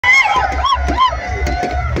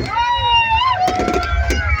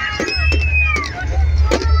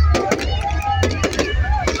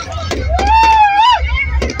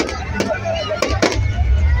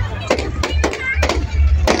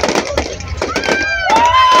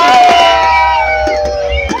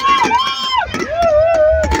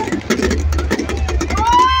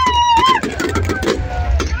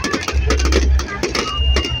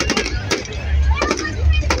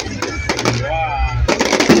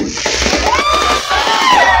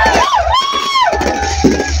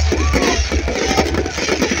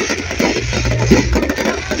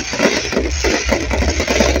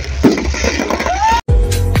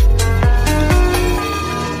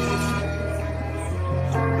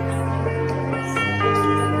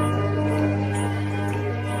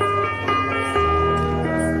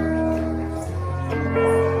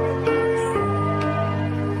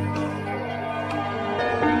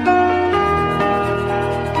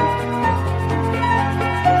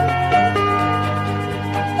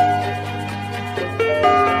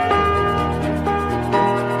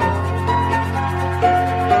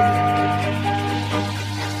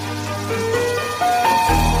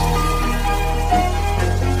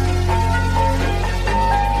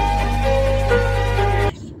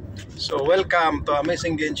Welcome to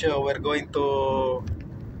Amazing Game Show. We're going to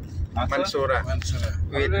Mansura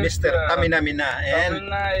with Mr. Taminamina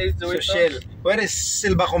and Sushil. Where is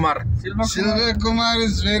Silva Kumar? Silva Kumar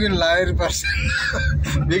is very liar person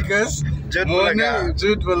because morning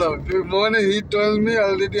he told me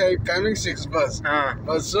already I coming 6 bus.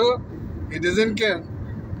 But so he doesn't come.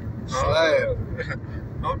 Liar.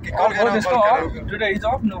 Okay, call today is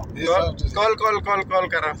off no. Call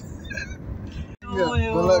karo.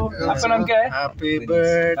 आपका नाम क्या है? Happy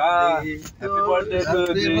birthday. Happy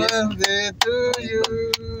birthday to you.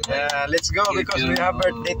 Yeah, let's go because we have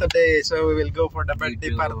birthday today, so we will go for the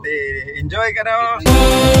birthday party. Enjoy, karo.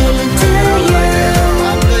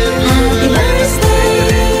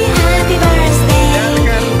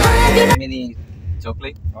 Mini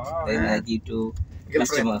chocolate. Then I give to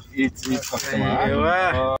customer. It's customer.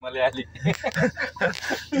 Malayali.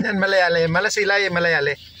 Yan Malayali. Malasilay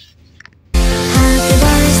Malayali.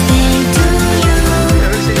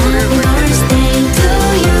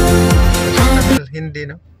 Hindi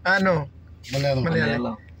no? Ano?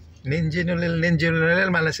 Malayalam. Ninjinulil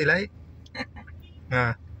Malasilay.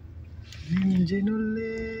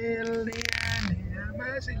 Ninjinulil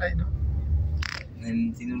Malasilay no?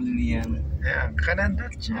 Ninjinulil Yeah, kanan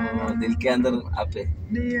dacha. दिल के अंदर आपे.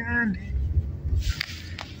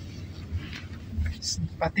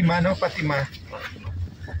 Fatima no? Fatima.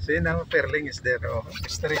 See now Perling is there. Oh,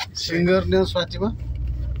 Singer name Fatima?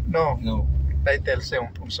 No. No. Title song.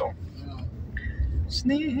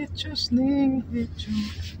 Snihicho.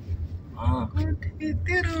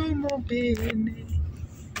 Itiro mo bini.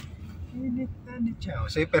 Initani chao.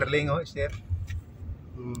 Say Perling oh, is there?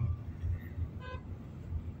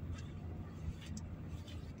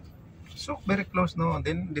 So very close no.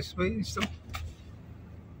 Then this way is so.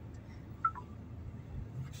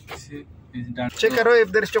 Check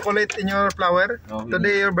if there's chocolate in your flower.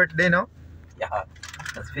 Today your birthday no? Yeah.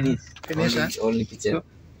 That's finished. Finish, only picture.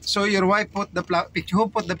 So your wife put the picture. Who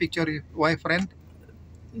put the picture? Your wife, friend?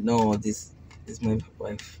 No, this is my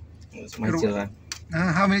wife. It's my children.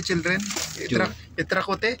 How many children?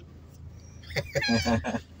 Itrakote?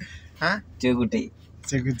 Huh? Cheguti.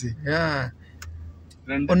 Yeah.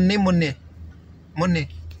 Munni.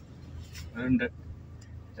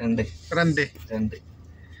 Rande.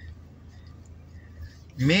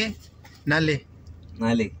 Me. Nali.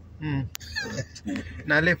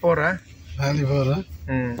 Nali for huh? Nali for huh?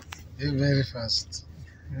 You're very fast.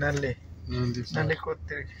 Nali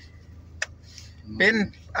kote.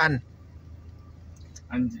 Pen an.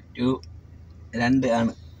 You Rande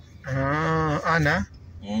an. Ana.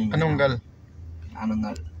 Anunggal.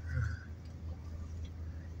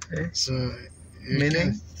 So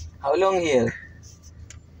meaning how long here?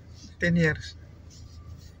 10 years.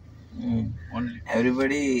 Only.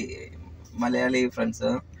 Everybody Malayali friends,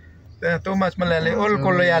 huh? Too much Malayali. All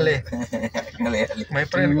Kolayale. My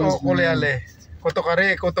friend all Kolayale.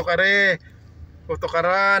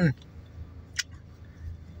 Kotokaran.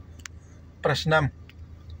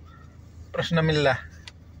 Prasnamilla.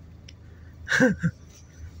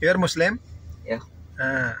 You're Muslim? Yeah.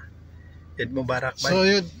 Eid Mubarak. So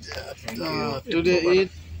you today Eid,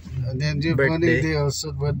 and then your birthday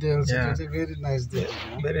also. Yeah. Today very nice day.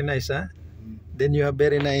 Very nice, huh? Then you have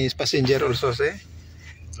very nice passenger also, say?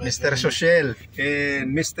 Mr. Social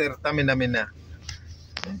and Mr. Taminamina.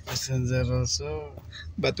 Passenger also.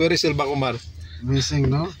 But where is Silva Kumar? Missing,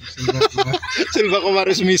 no? Silva Kumar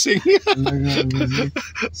is missing.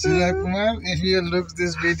 Silva Kumar, if you look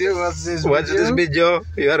this video, watch this video,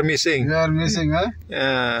 you are missing. You are missing, huh?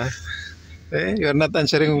 Yeah. You are not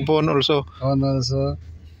answering phone also. Phone also.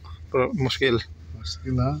 Muskil,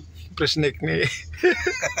 huh? Presnik ni.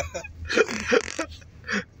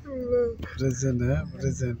 Present.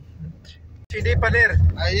 CD paneer.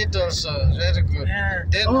 I eat also, very good. Yeah.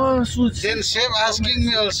 Then chef asking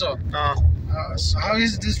me also. So how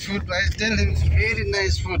is this food? I tell him very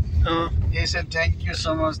nice food. He said thank you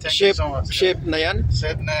so much. Thank you so much. Chef Nayan.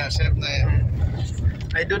 Chef Nayan.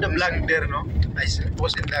 I do the vlog there, no? I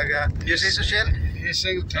post in the. You say social? He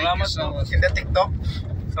said thank you so much. In the TikTok.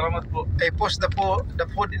 Salamat po. I post the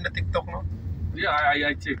food in the TikTok, no? Yeah,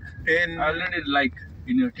 I check. And I already like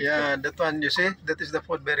in your TikTok. Yeah, that one you see, that is the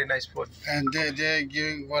food, very nice food. And they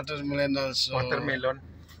giving watermelon also. Watermelon.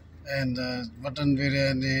 And mutton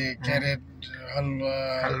biryani, carrot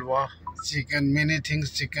halwa, chicken, many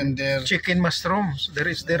things, chicken there. Chicken mushrooms, there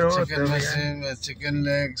is there. Chicken mushroom, chicken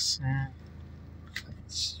legs, many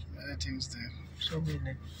things there. So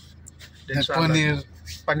many. Then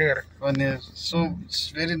paneer. So it's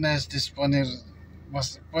very nice this paneer.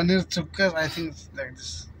 Paneer chukka, I think it's like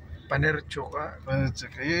this. Paneer chukka.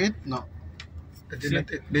 You eat? No. I did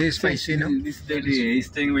not eat. Very spicy, no? This lady is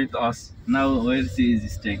staying with us. Now where she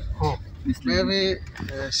is staying? Oh, Maybe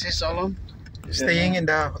she's alone. staying in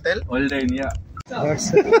the hotel? All day, yeah.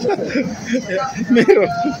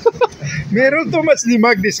 Meron too much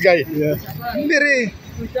limag, this guy. Yeah. Very.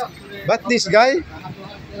 But this guy,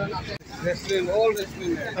 Restaurant, all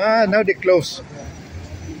restaurant. now they close.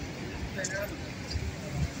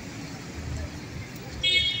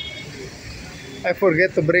 I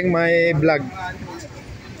forget to bring my vlog.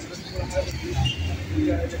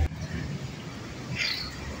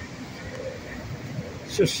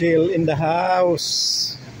 Social in the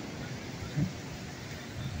house.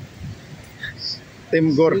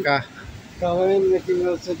 Team Gorka. Kawain making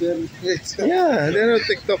also their Yeah, they're on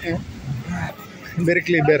TikTok. No? Very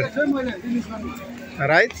clever.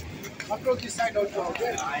 Alright?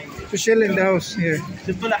 Social in the house here.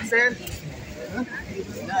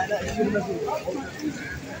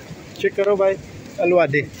 Check karo bay.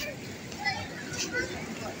 Alwadi.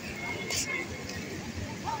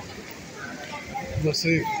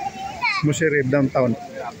 Musirib downtown.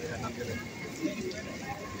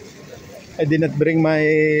 I did not bring my,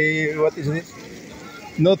 what is this?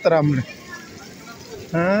 No tram.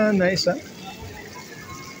 Ah, nice, huh?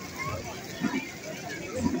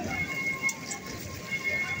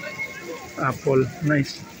 Apple,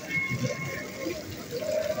 nice.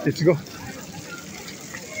 Let's go.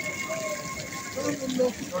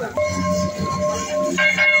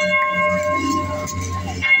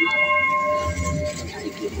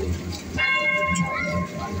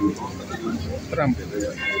 Tram.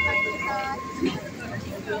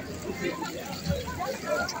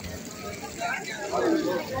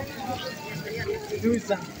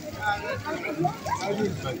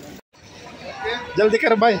 जल्दी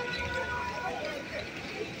कर भाई.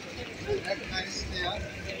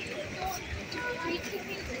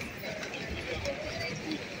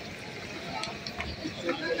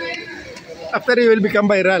 After you will become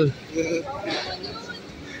viral.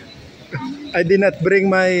 I did not bring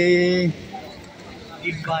my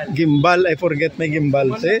gimbal. I forget my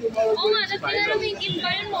gimbal. See?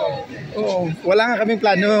 Oh, wala nga kaming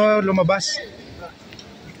plano lumabas.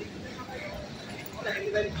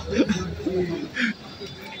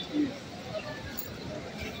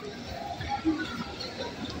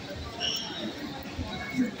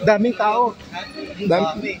 Daming tao.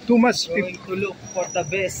 Too much people. To look for the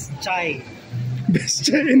best chai. Best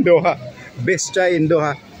chai in Doha. Best chai in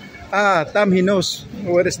Doha. Ah, Tam, he knows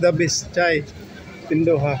where is the best chai in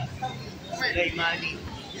Doha.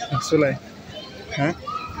 Sulay. Huh?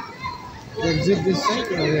 exit this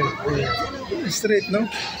side or Straight, no?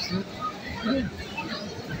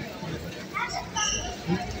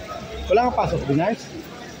 Wala kang pasok din, guys?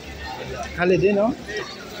 Holiday, no?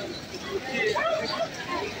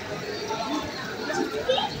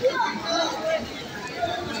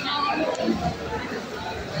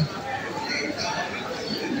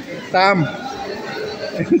 Tam.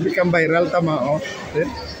 Become viral, tama, oh.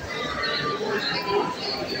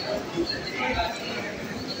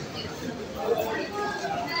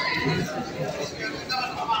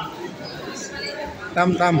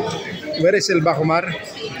 Tam. Where is Silva Kumar?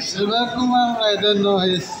 Silva Kumar, I don't know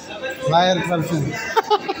his flyer person.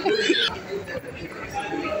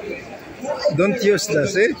 Don't use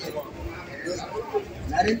this, eh?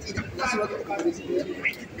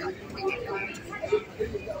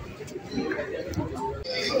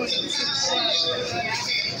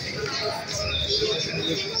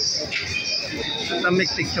 Tam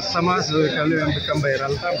make TikTok sama, so kalau yang become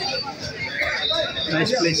viral tam.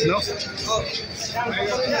 Nice place, no?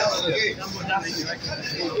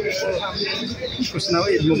 Because now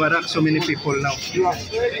Eid Mubarak, so many people now.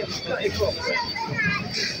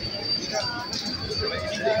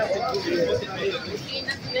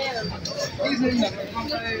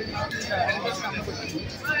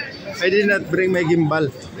 I did not bring my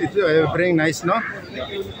gimbal. It bring nice, no?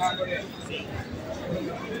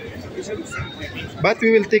 But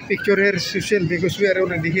we will take picture here, Sushil, because we are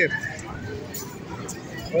already here.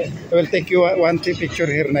 I will take you one picture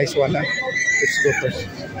here, nice one. Huh? Let's go first.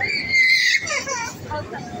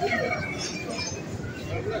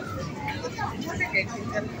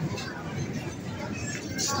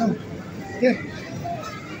 Yeah.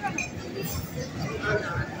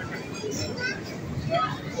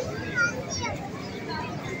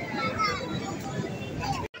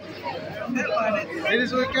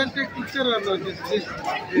 Ladies, we can take picture or not?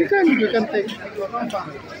 We can take.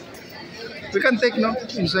 We can take, no?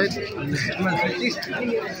 Inside.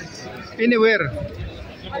 Anywhere.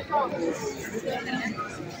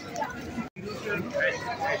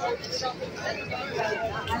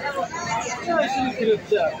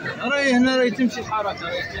 هنا راهي تمشي الحركة.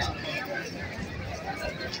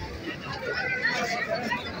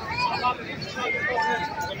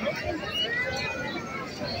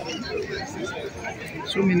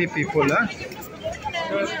 So many people, huh?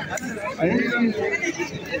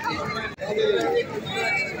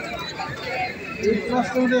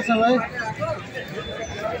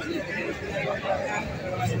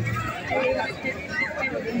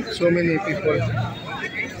 So many people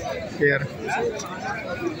here.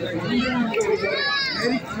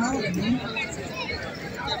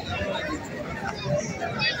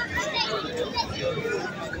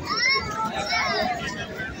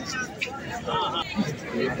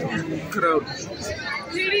 Crowd.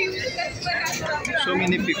 So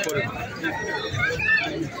many people.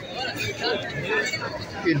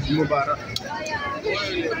 Eid Mubarak.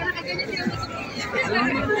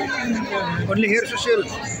 Only here, Sushil.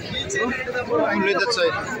 Only that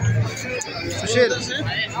side. Sushil.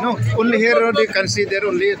 No, only here they consider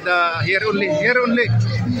only the here only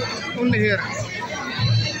here.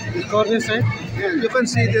 Corniche side. Yeah, you can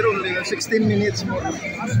see there only 16 minutes more.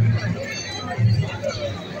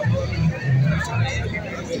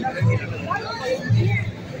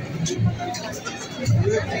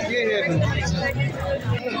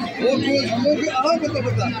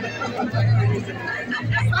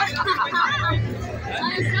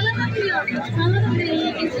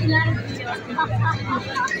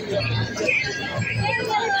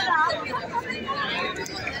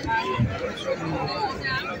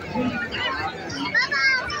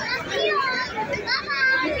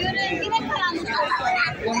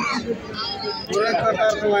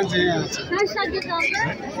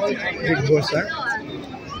 Big boss, huh?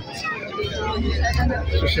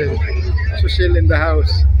 Sushil in the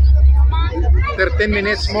house. 13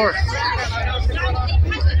 minutes more.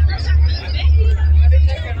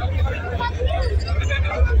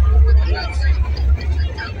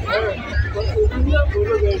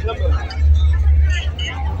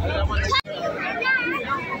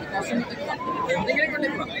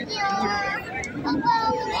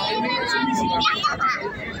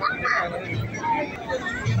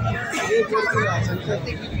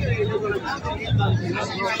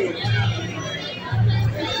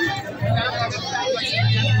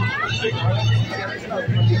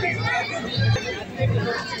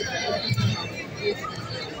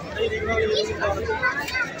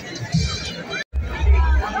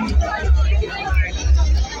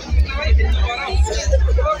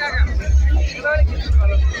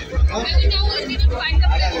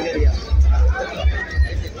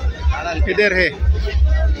 इधर है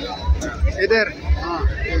इधर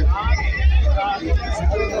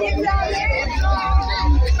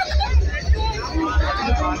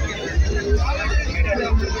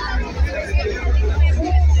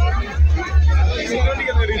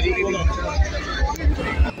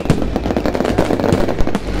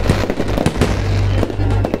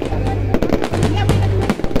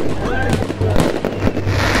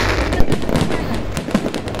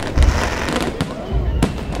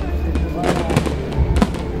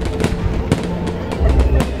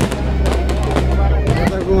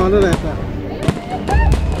रहता है।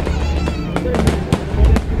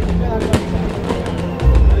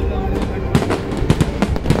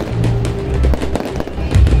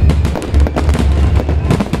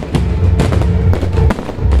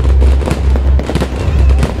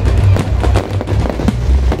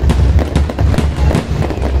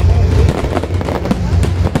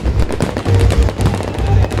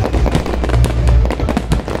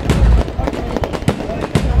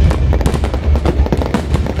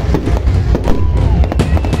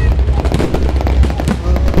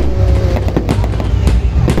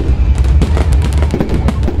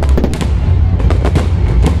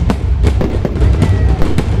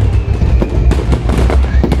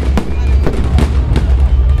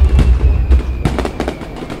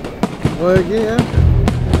 Yeah.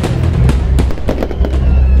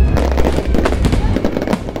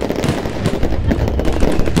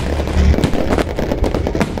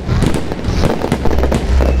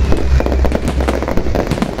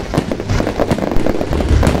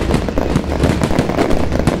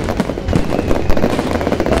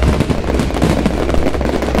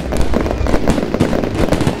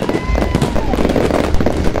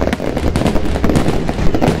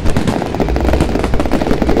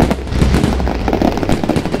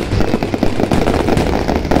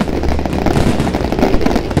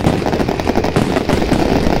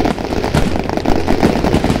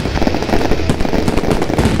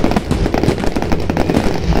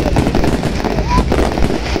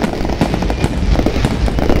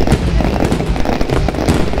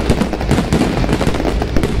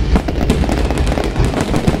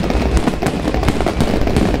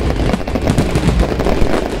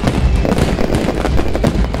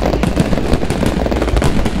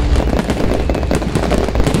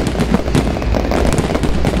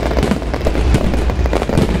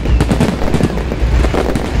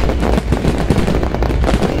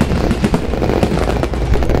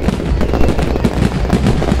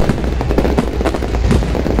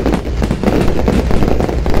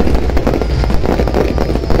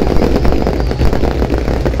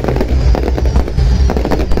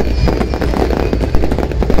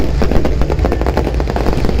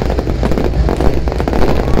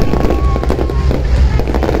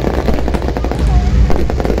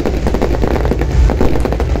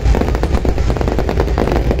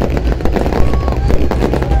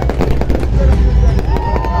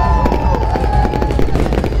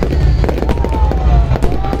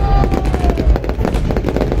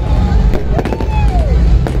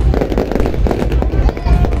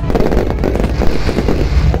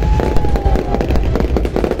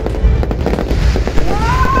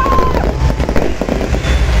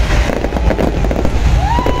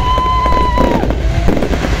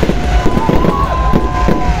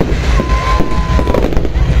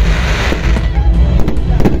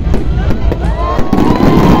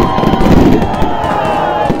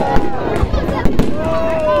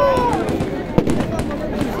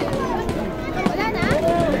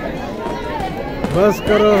 बस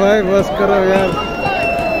करो भाई, बस करो यार।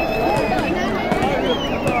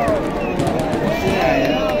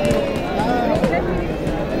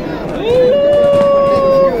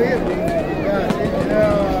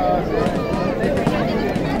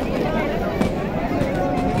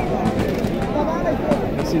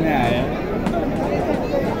 Sini aja.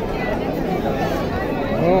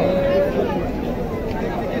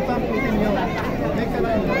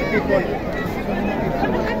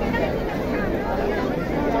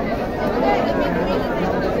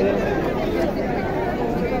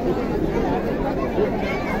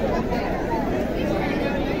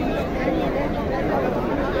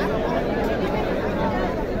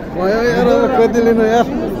 Ayo यार, अब कति लिनु यार।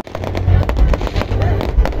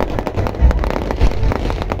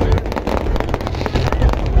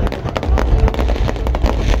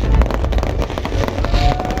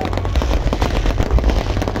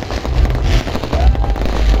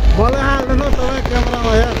 मलाई हाल्नु न तपाईँ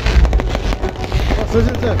क्यामेरामा यार।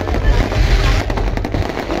 सुजित सर,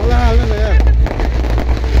 मलाई हाल्नु न यार।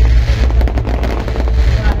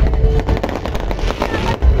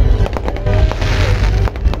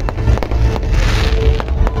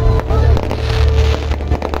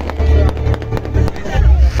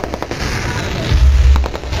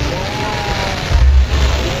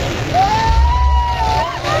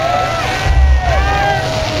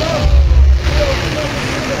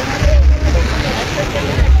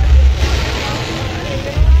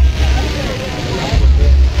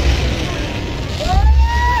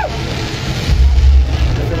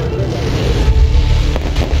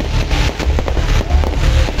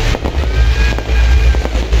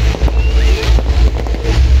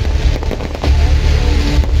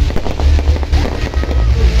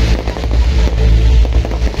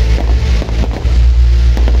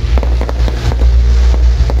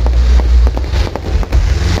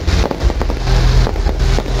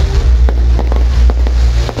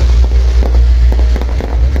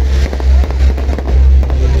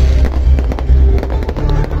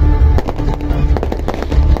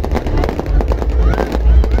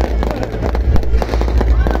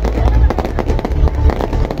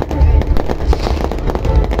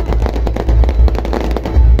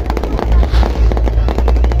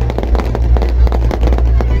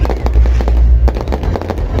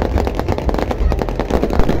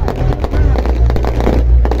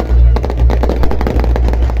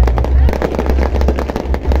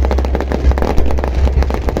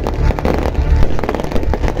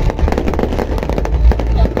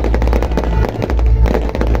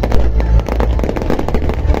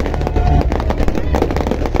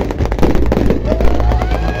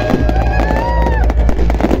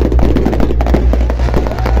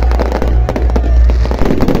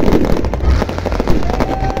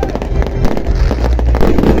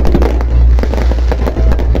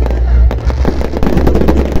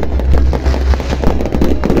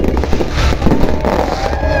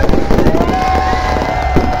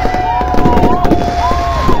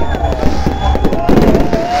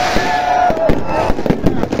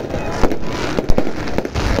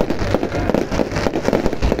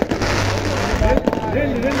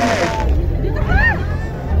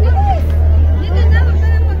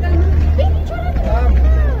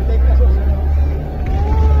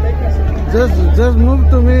 Just move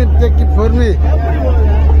to me, take it for me.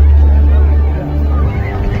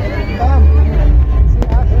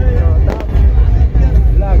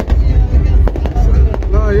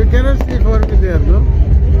 No, you cannot see for me there, no?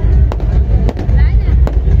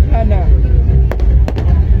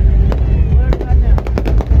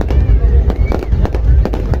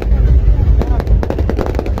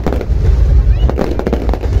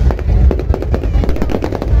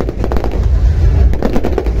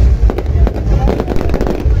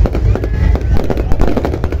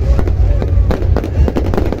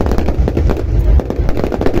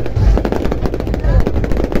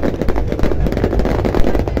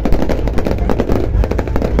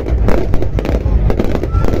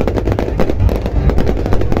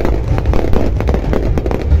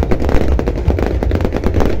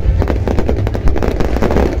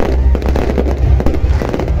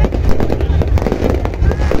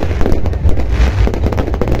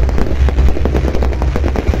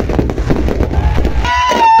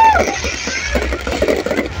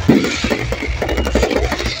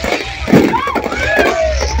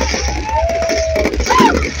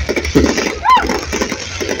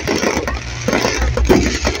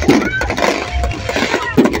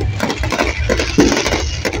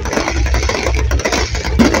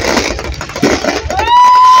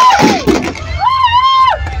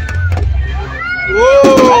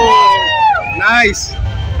 Nice.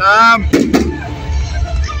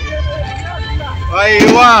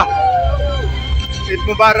 Aywa. Eid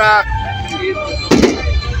Mubarak.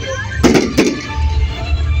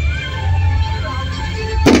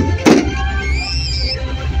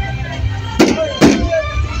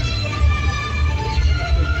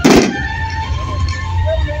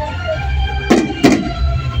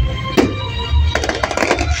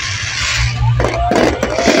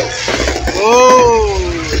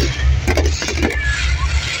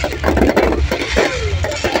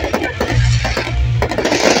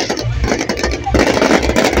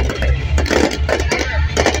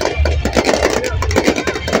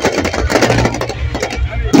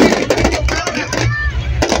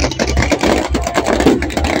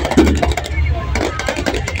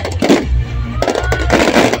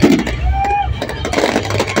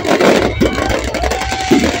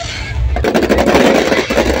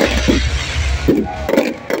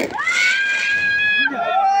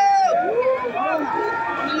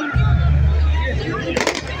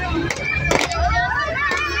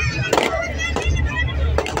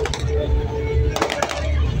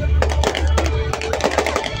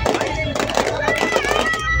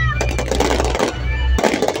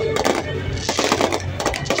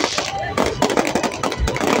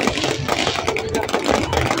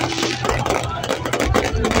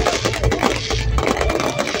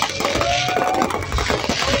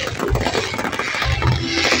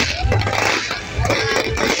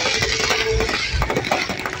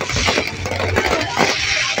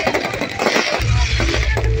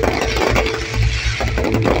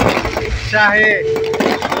 Shahe.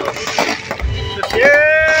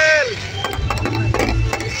 Sushil.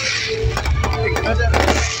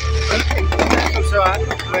 Also,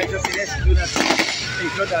 try to finish. Do not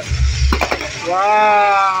include that.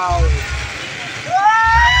 Wow.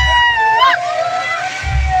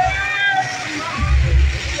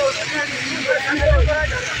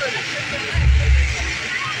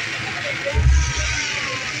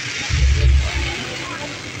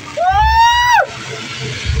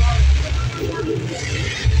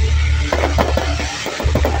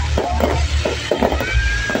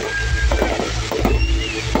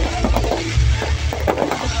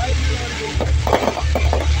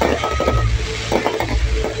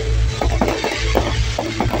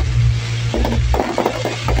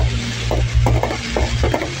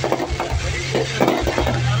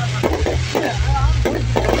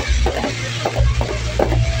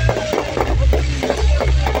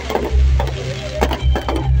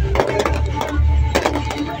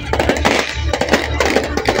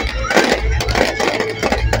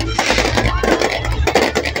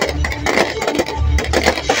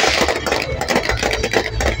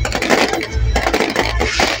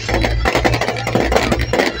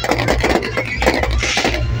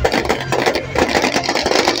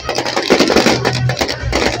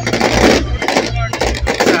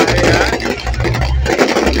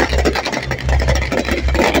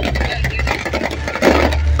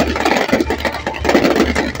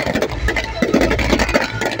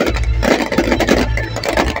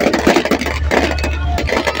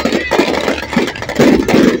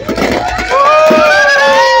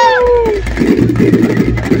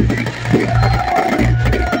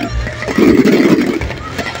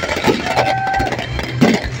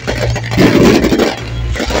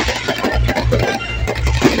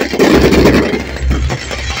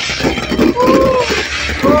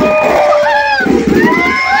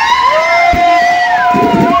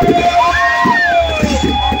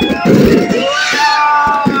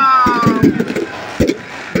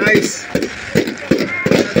 Nice.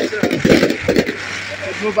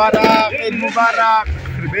 Eid Mubarak, Eid Mubarak.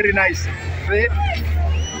 Very nice.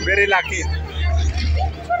 Very lucky.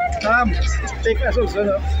 Take us also,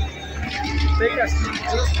 no? Take us.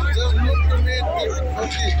 Just look to me.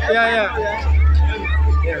 Okay. Yeah.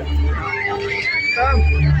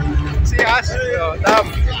 See us.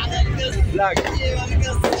 Vlog.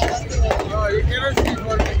 No, you cannot see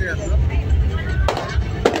for me there, no?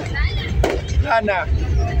 Lana.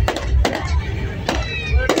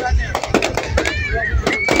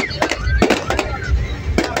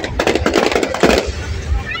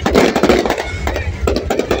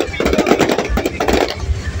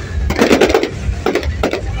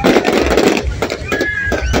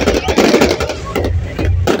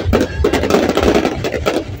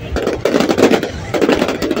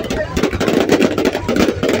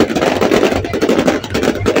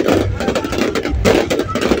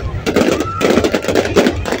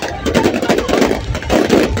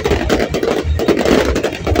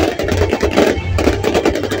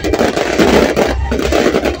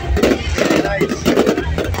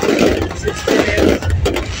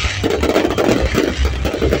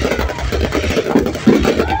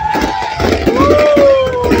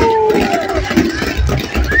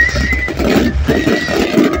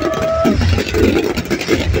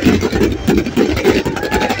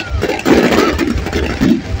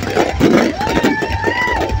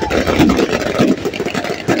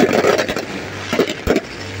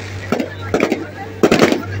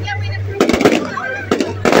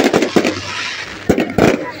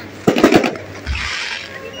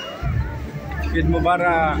 Eid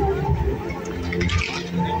Mubarak.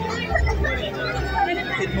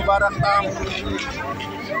 Eid Mubarak, Tam.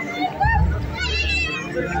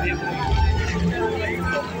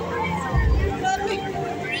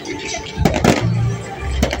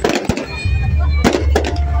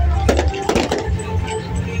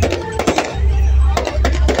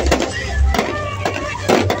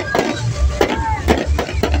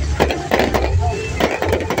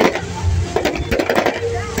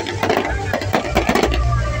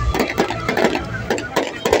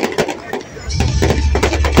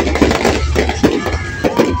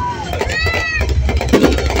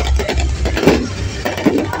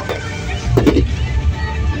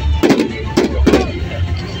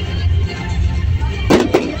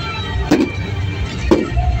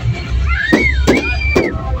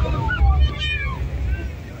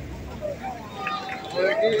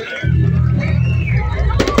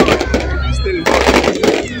 Still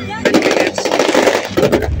 10 minutes.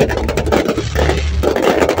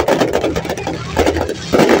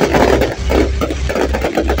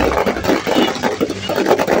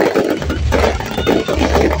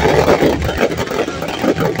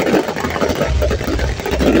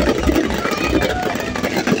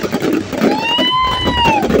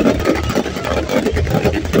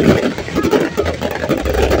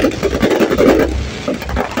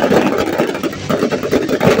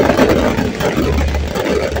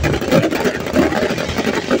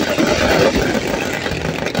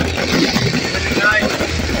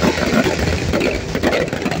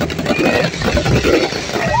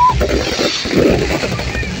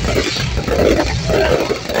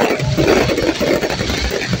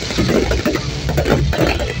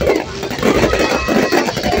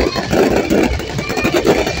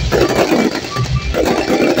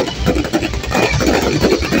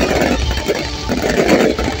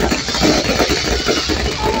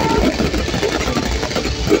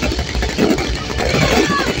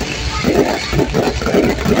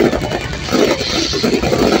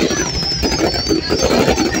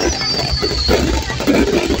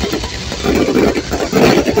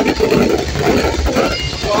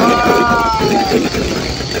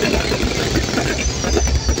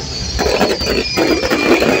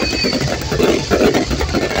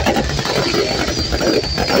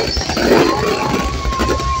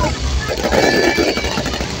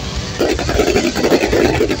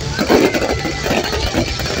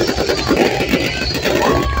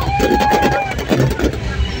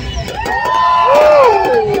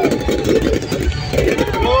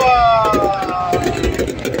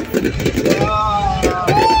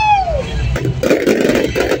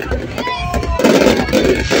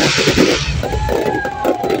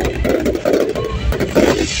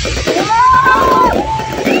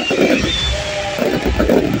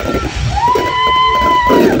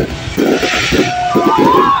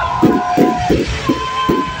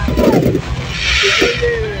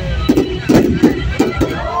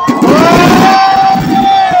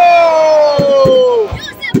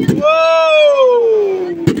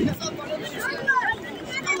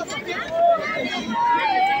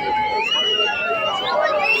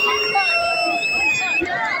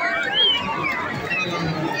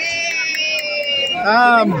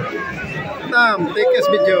 Take us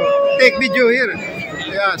video. Take video here.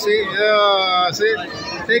 Yeah, see, see.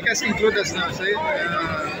 Take us, include us now. See.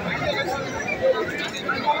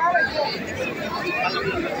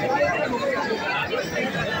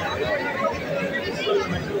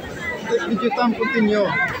 Take video, Tam. Continue.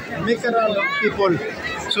 Make around people.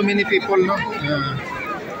 So many people, no.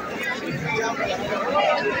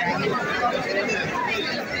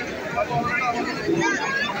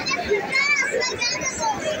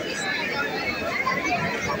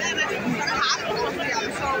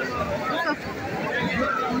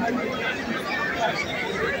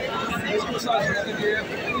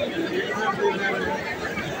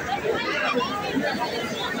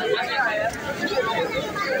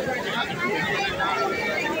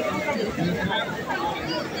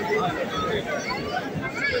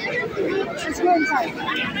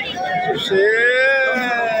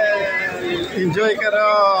 Enjoy karo.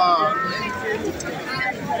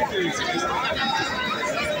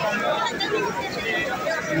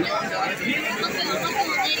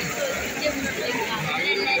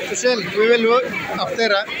 Michelle, we will work after,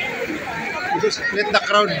 just let the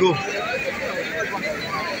crowd go.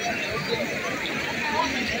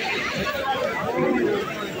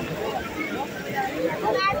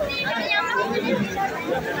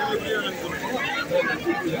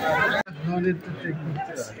 No need to take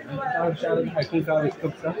pictures.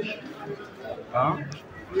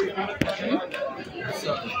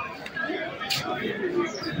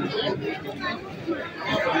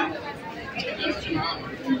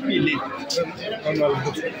 Pili.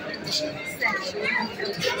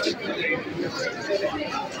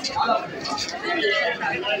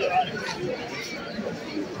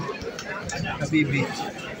 Habibi.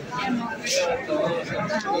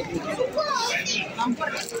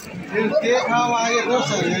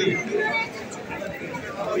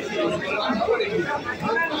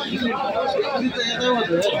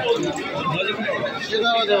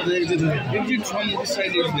 Exit from this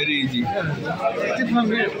side is very easy. Exit from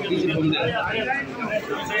here, easy from there.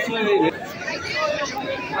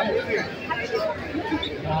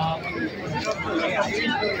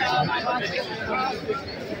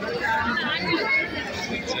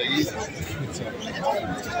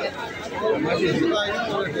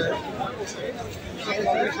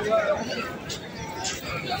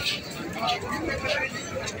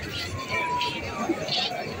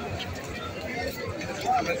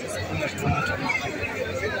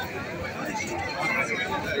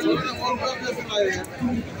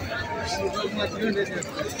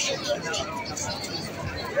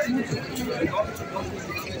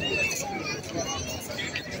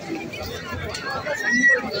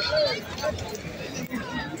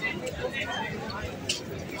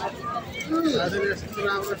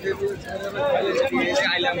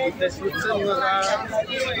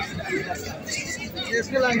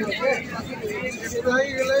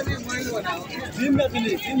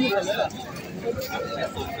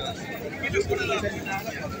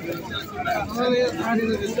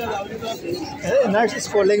 Nurse is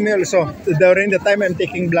calling me also during the time I'm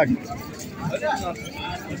taking blood.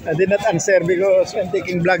 I did not answer because I'm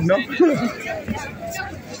taking blood, no?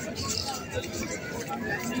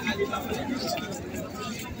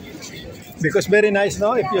 Because very nice,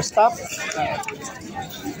 no? If you stop.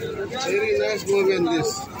 Very nice movement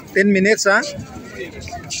this. 10 minutes, huh?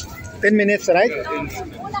 10 minutes, right?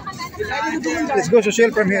 Let's go social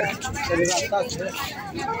from here.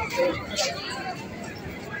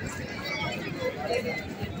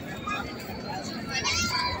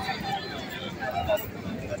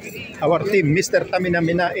 Our team, Mr. Tamina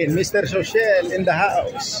and Mr. Social in the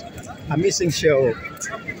house. Amazing show.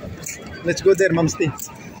 Let's go there, Mamsti.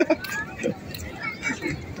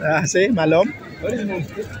 See, Malom? Where is Mom?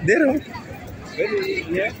 There, oh.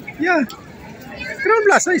 Yeah. Crown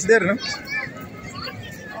Plaza is there, no?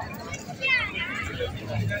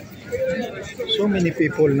 So many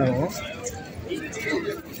people now.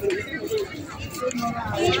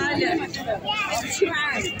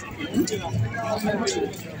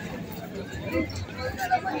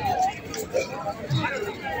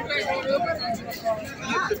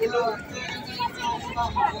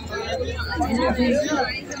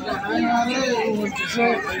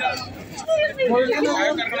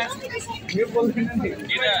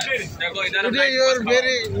 Today you are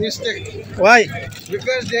very mistake. Why?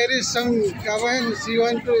 Because there is some Kavan she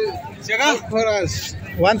want to cook for us.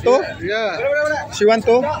 Want to? Yeah. She want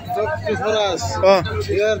to? Cook for us. Oh.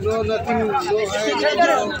 Here no nothing, no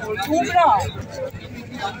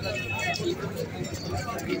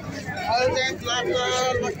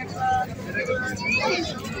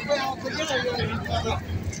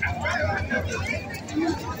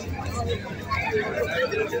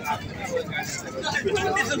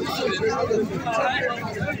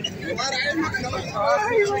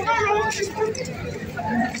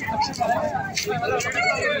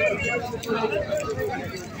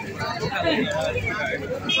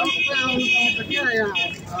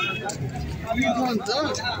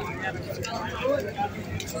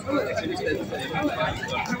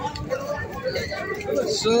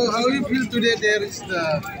So how you feel today? There is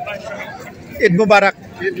the Eid Mubarak.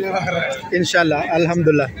 Eid Mubarak. Inshallah.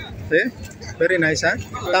 Alhamdulillah. See? Very nice, huh?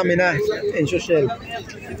 Tamina in social.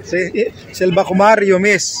 See? Silva Kumar, you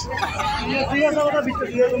miss.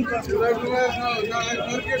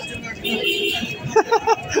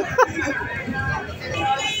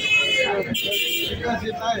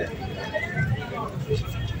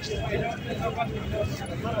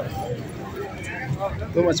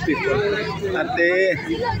 Too much people. Ate.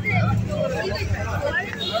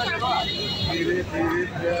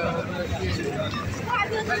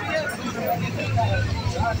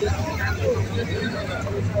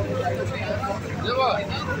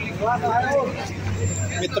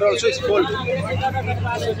 Metro also is full.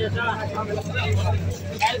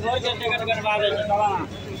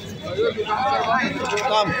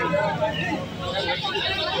 Come.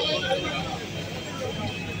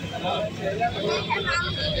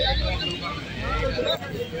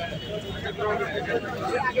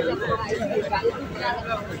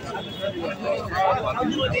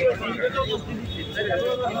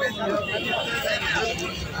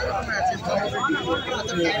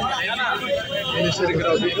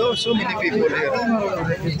 Oh, so many people here.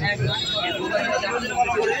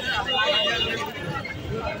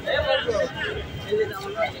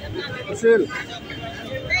 Phil.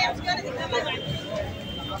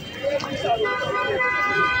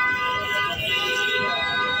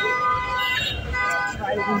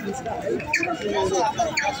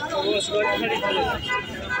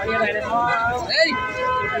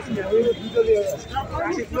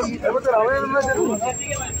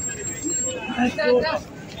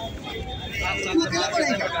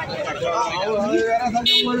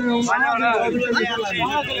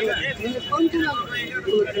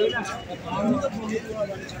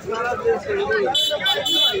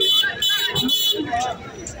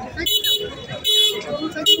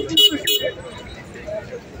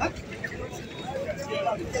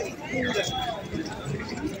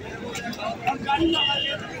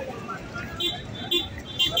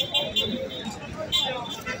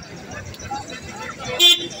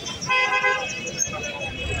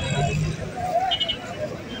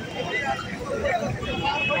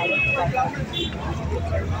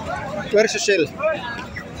 Where's Sushil?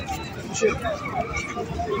 Sushil.